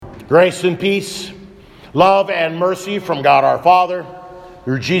Grace and peace, love and mercy from God our Father,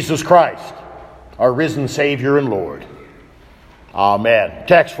 through Jesus Christ, our risen Savior and Lord. Amen.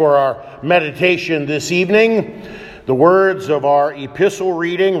 Text for our meditation this evening, the words of our epistle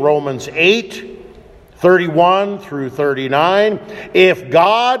reading, Romans 8:31 through 39. If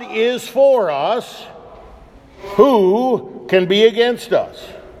God is for us, who can be against us?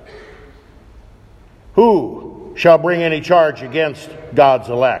 Who shall bring any charge against God's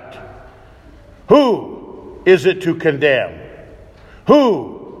elect? Who is it to condemn?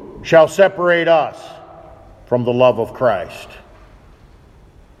 Who shall separate us from the love of Christ?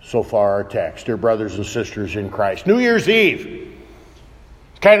 So far our text, dear brothers and sisters in Christ. New Year's Eve.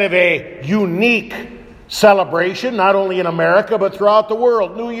 It's kind of a unique celebration, not only in America, but throughout the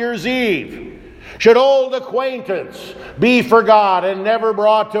world. New Year's Eve. Should old acquaintance be forgot and never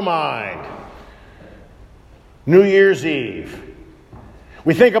brought to mind? New Year's Eve.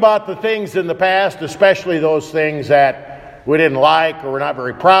 We think about the things in the past, especially those things that we didn't like or we're not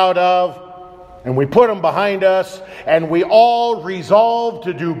very proud of, and we put them behind us, and we all resolve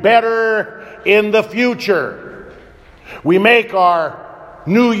to do better in the future. We make our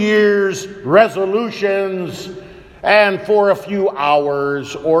New Year's resolutions, and for a few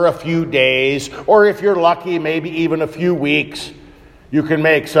hours or a few days, or if you're lucky, maybe even a few weeks, you can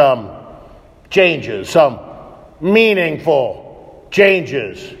make some changes, some meaningful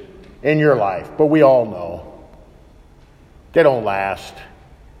changes in your life. But we all know they don't last.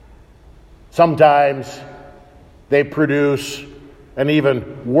 Sometimes they produce an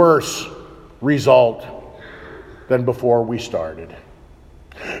even worse result than before we started.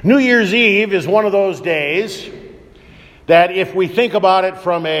 New Year's Eve is one of those days that, if we think about it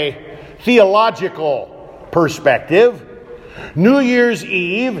from a theological perspective, New Year's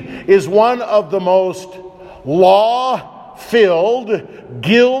Eve is one of the most law-filled,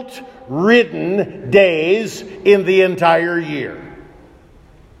 guilt-ridden days in the entire year.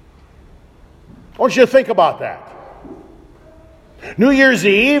 I want you to think about that. New Year's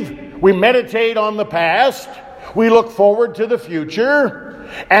Eve, we meditate on the past, we look forward to the future,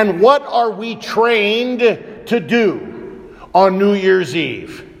 and what are we trained to do on New Year's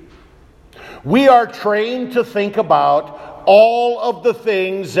Eve? We are trained to think about all of the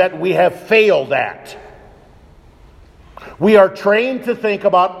things that we have failed at. We are trained to think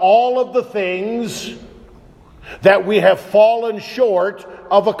about all of the things that we have fallen short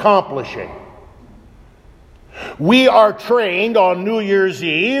of accomplishing. We are trained on New Year's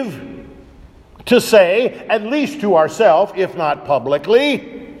Eve to say, at least to ourselves, if not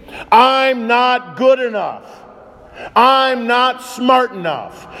publicly, I'm not good enough. I'm not smart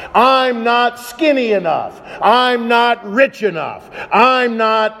enough. I'm not skinny enough. I'm not rich enough. I'm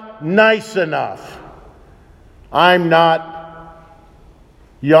not nice enough. I'm not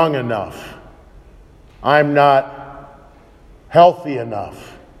young enough. I'm not healthy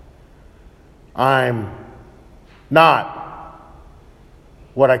enough. I'm not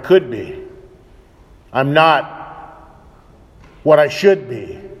what I could be. I'm not what I should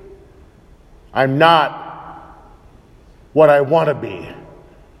be. I'm not what I want to be.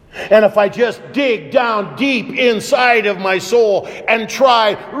 And if I just dig down deep inside of my soul and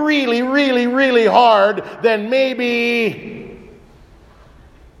try really, really, really hard, then maybe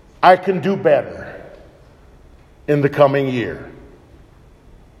I can do better in the coming year.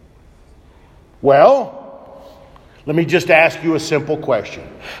 Well, let me just ask you a simple question.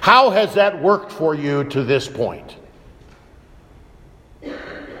 How has that worked for you to this point?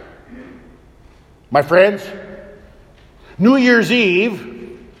 My friends, New Year's Eve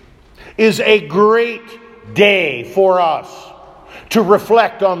is a great day for us to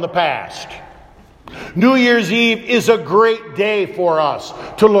reflect on the past. New Year's Eve is a great day for us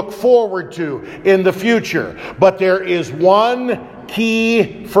to look forward to in the future. But there is one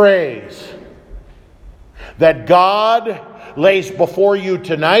key phrase that God lays before you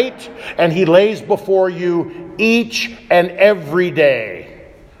tonight, and He lays before you each and every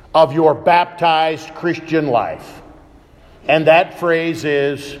day of your baptized Christian life. And that phrase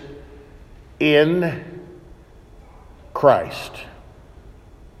is, in Christ.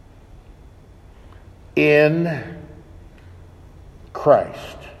 In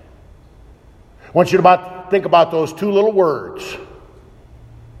Christ. I want you to think about those two little words.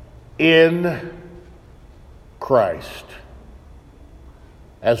 In Christ.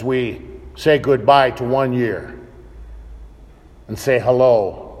 As we say goodbye to one year and say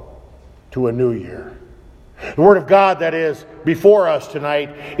hello to a new year. The Word of God that is before us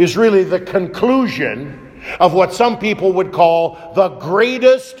tonight is really the conclusion of what some people would call the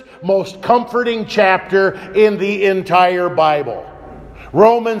greatest, most comforting chapter in the entire Bible.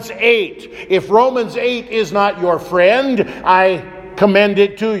 Romans 8. If Romans 8 is not your friend, I commend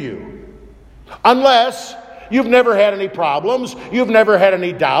it to you. Unless you've never had any problems, you've never had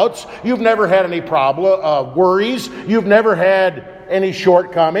any doubts, you've never had any worries, you've never had any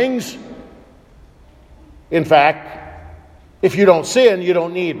shortcomings. In fact, if you don't sin, you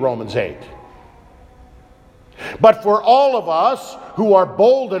don't need Romans 8. But for all of us who are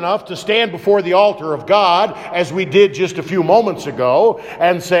bold enough to stand before the altar of God, as we did just a few moments ago,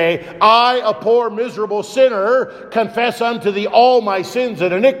 and say, I, a poor miserable sinner, confess unto thee all my sins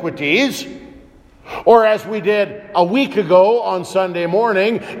and iniquities, or as we did a week ago on Sunday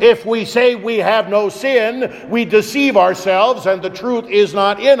morning, if we say we have no sin, we deceive ourselves and the truth is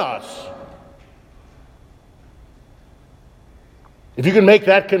not in us. If you can make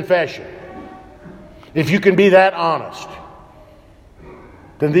that confession, if you can be that honest,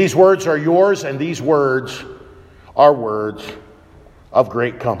 then these words are yours, and these words are words of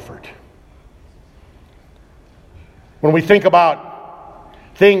great comfort. When we think about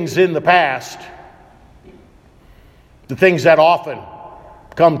things in the past, the things that often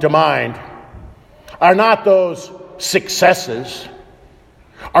come to mind are not those successes,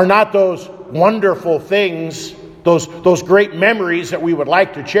 are not those wonderful things, those great memories that we would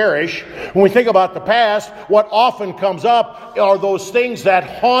like to cherish. When we think about the past, what often comes up are those things that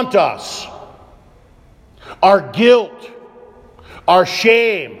haunt us. Our guilt, our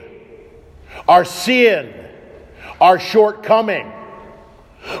shame, our sin, our shortcoming.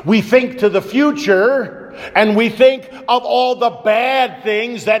 We think to the future, and we think of all the bad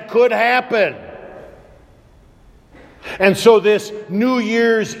things that could happen. And so this New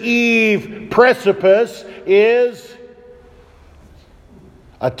Year's Eve precipice is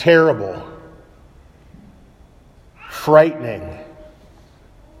a terrible, frightening,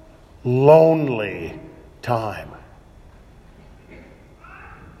 lonely time.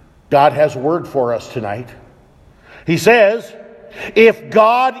 God has a word for us tonight. He says, if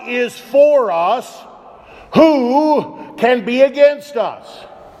God is for us, who can be against us?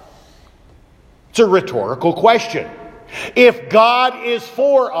 It's a rhetorical question. If God is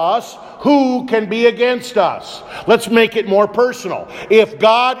for us, who can be against us? Let's make it more personal. If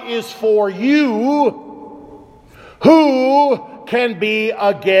God is for you, who can be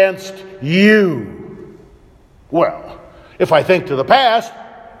against you? Well, if I think to the past,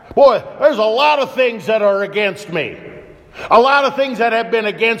 boy, there's a lot of things that are against me. A lot of things that have been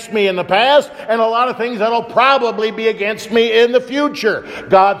against me in the past, and a lot of things that will probably be against me in the future.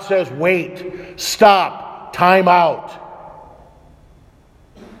 God says, wait, stop, time out.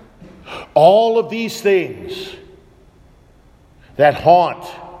 All of these things that haunt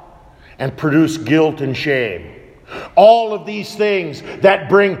and produce guilt and shame, all of these things that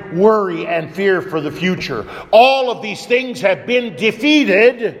bring worry and fear for the future, all of these things have been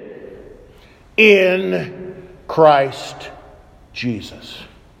defeated in Christ Jesus.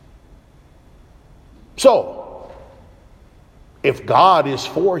 So, if God is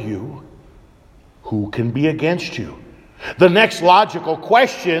for you, who can be against you? The next logical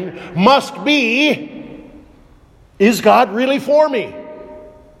question must be, is God really for me?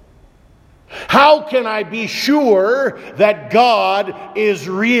 How can I be sure that God is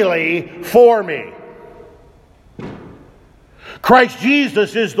really for me? Christ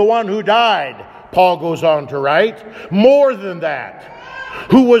Jesus is the one who died, Paul goes on to write. More than that,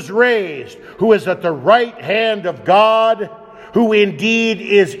 who was raised, who is at the right hand of God, who indeed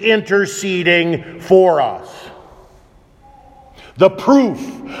is interceding for us. The proof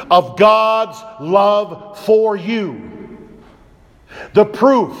of God's love for you. The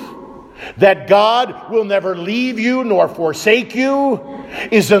proof that God will never leave you nor forsake you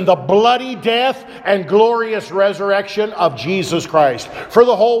is in the bloody death and glorious resurrection of Jesus Christ. For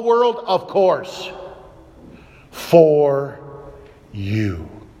the whole world, of course. For you.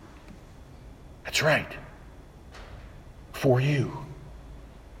 That's right. For you.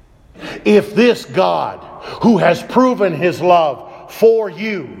 If this God, who has proven His love for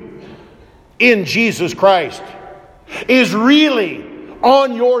you in Jesus Christ, is really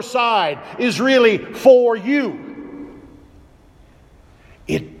on your side, is really for you,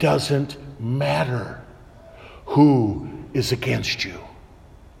 it doesn't matter who is against you.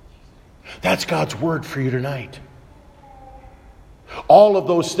 That's God's word for you tonight. All of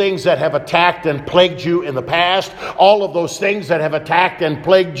those things that have attacked and plagued you in the past, all of those things that have attacked and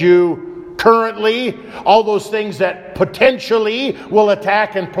plagued you currently, all those things that potentially will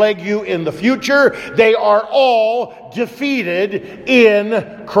attack and plague you in the future, they are all defeated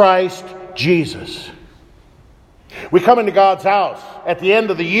in Christ Jesus. We come into God's house at the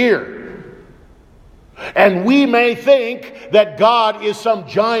end of the year. And we may think that God is some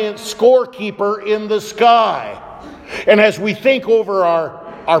giant scorekeeper in the sky. And as we think over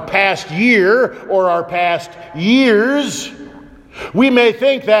our past year or our past years, we may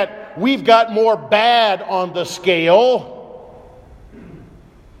think that we've got more bad on the scale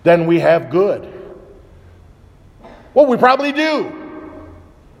than we have good. Well, we probably do.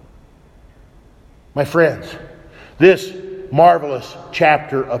 My friends, this marvelous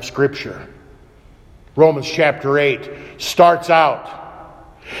chapter of Scripture, Romans chapter 8, starts out,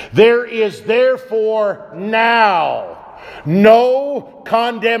 "There is therefore now no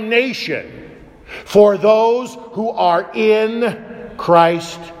condemnation for those who are in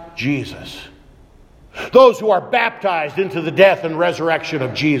Christ Jesus." Those who are baptized into the death and resurrection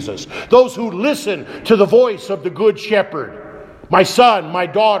of Jesus. Those who listen to the voice of the Good Shepherd. "My son, my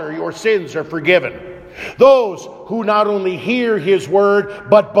daughter, your sins are forgiven." Those who not only hear His word,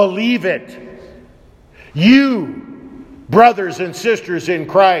 but believe it. You, brothers and sisters in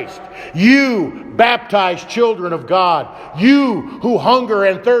Christ, you baptized children of God, you who hunger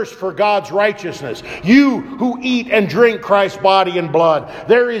and thirst for God's righteousness, you who eat and drink Christ's body and blood,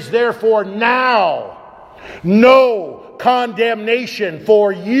 there is therefore now no condemnation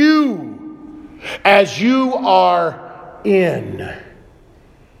for you as you are in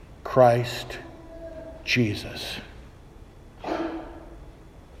Christ Jesus.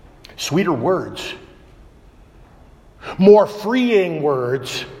 Sweeter words, more freeing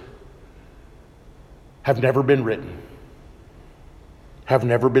words have never been written, have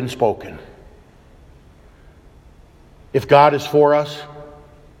never been spoken. If God is for us,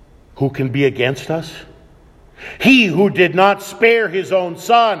 who can be against us? He who did not spare His own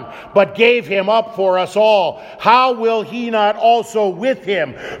Son, but gave Him up for us all, how will He not also with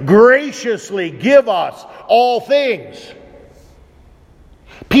Him graciously give us all things?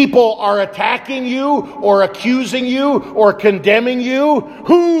 People are attacking you or accusing you or condemning you.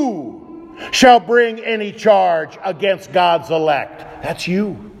 Who shall bring any charge against God's elect? That's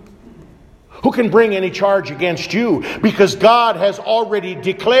you. Who can bring any charge against you? Because God has already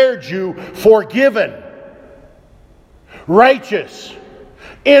declared you forgiven, righteous,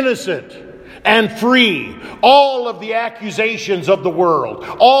 innocent, and free. All of the accusations of the world,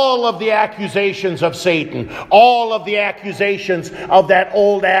 all of the accusations of Satan, all of the accusations of that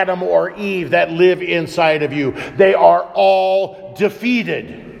old Adam or Eve that live inside of you, they are all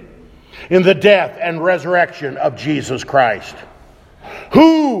defeated in the death and resurrection of Jesus Christ.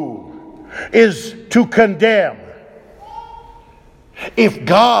 Who is to condemn? If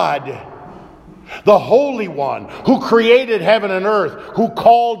God, the Holy One, who created heaven and earth, who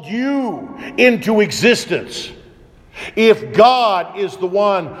called you into existence, if God is the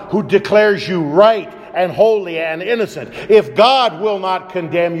one who declares you right and holy and innocent, if God will not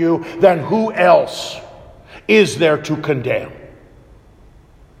condemn you, then who else is there to condemn?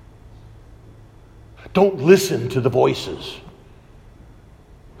 Don't listen to the voices.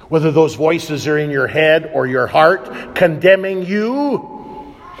 Whether those voices are in your head or your heart condemning you,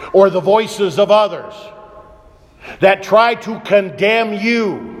 or the voices of others that try to condemn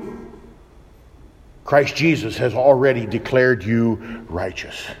you, Christ Jesus has already declared you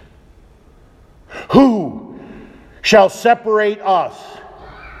righteous. Who shall separate us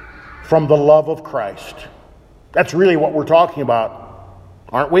from the love of Christ? That's really what we're talking about,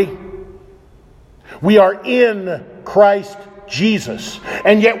 aren't we? We are in Christ Jesus,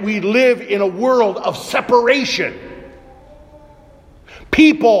 and yet we live in a world of separation.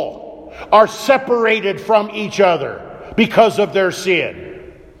 People are separated from each other because of their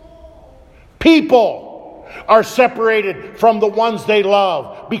sin. People are separated from the ones they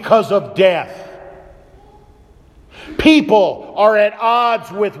love because of death. People are at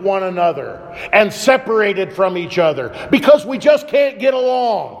odds with one another and separated from each other because we just can't get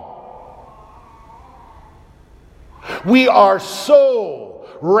along. We are so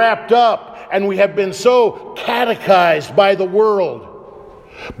wrapped up and we have been so catechized by the world,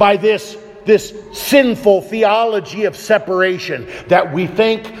 by this sinful theology of separation, that we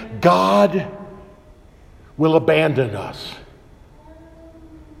think God will abandon us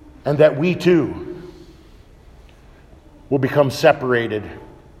and that we too will become separated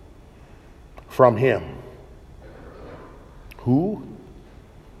from Him. Who?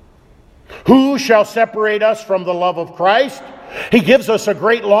 Who shall separate us from the love of Christ? He gives us a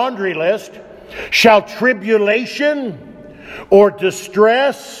great laundry list. Shall tribulation or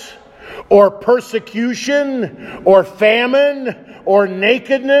distress or persecution or famine or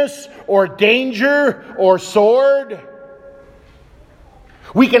nakedness or danger or sword?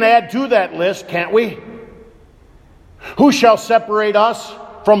 We can add to that list, can't we? Who shall separate us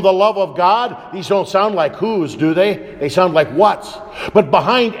from the love of God? These don't sound like who's, do they? They sound like what's. But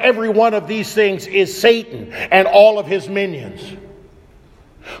behind every one of these things is Satan and all of his minions.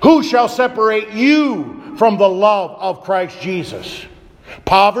 Who shall separate you from the love of Christ Jesus?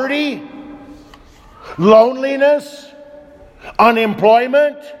 Poverty? Loneliness?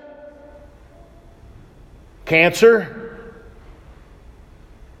 Unemployment? Cancer?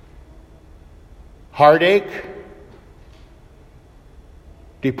 Heartache?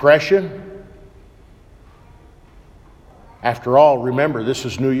 Depression? After all, remember, this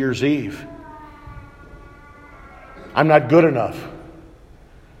is New Year's Eve. I'm not good enough.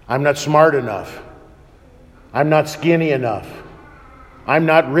 I'm not smart enough. I'm not skinny enough. I'm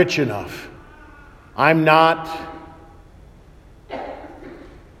not rich enough. I'm not...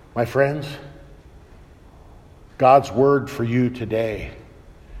 My friends, God's word for you today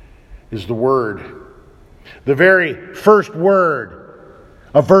is the word. The very first word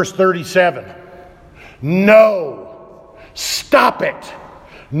of verse 37. No. Stop it.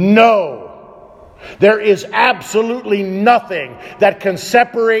 No. There is absolutely nothing that can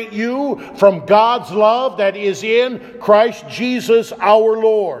separate you from God's love that is in Christ Jesus our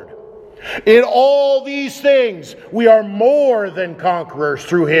Lord. In all these things, we are more than conquerors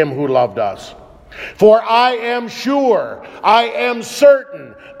through Him who loved us. For I am sure, I am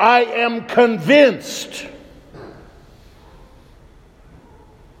certain, I am convinced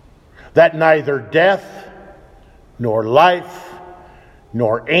that neither death, nor life,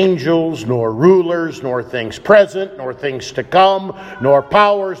 nor angels, nor rulers, nor things present, nor things to come, nor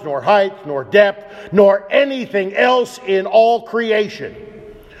powers, nor height, nor depth, nor anything else in all creation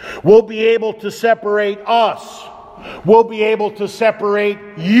will be able to separate us, will be able to separate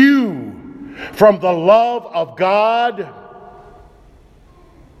you from the love of God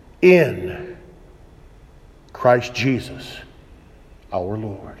in Christ Jesus our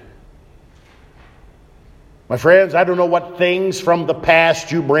Lord. My friends, I don't know what things from the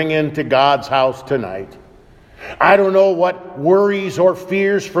past you bring into God's house tonight. I don't know what worries or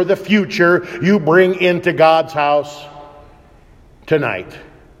fears for the future you bring into God's house tonight.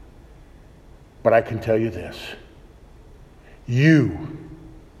 But I can tell you this. You,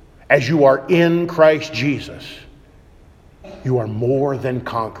 as you are in Christ Jesus, you are more than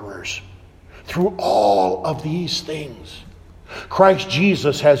conquerors through all of these things. Christ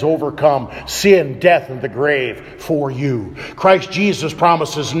Jesus has overcome sin, death, and the grave for you. Christ Jesus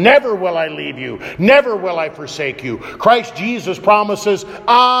promises, never will I leave you, never will I forsake you. Christ Jesus promises,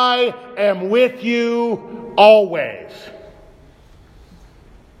 I am with you always.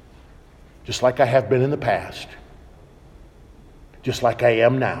 Just like I have been in the past, just like I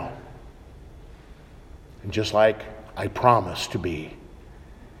am now, and just like I promise to be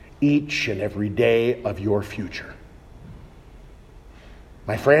each and every day of your future.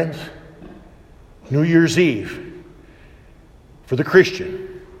 My friends, New Year's Eve for the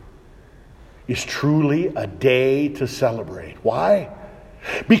Christian is truly a day to celebrate. Why?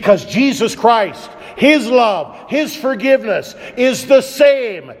 Because Jesus Christ, His love, His forgiveness is the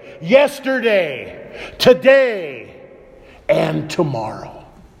same yesterday, today, and tomorrow.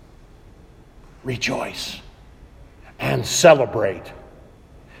 Rejoice and celebrate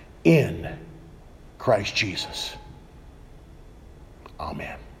in Christ Jesus.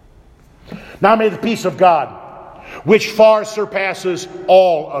 Amen. Now may the peace of God, which far surpasses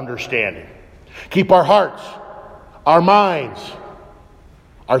all understanding, keep our hearts, our minds,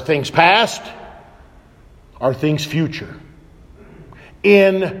 our things past, our things future,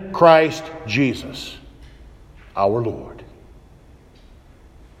 in Christ Jesus, our Lord.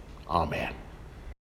 Amen.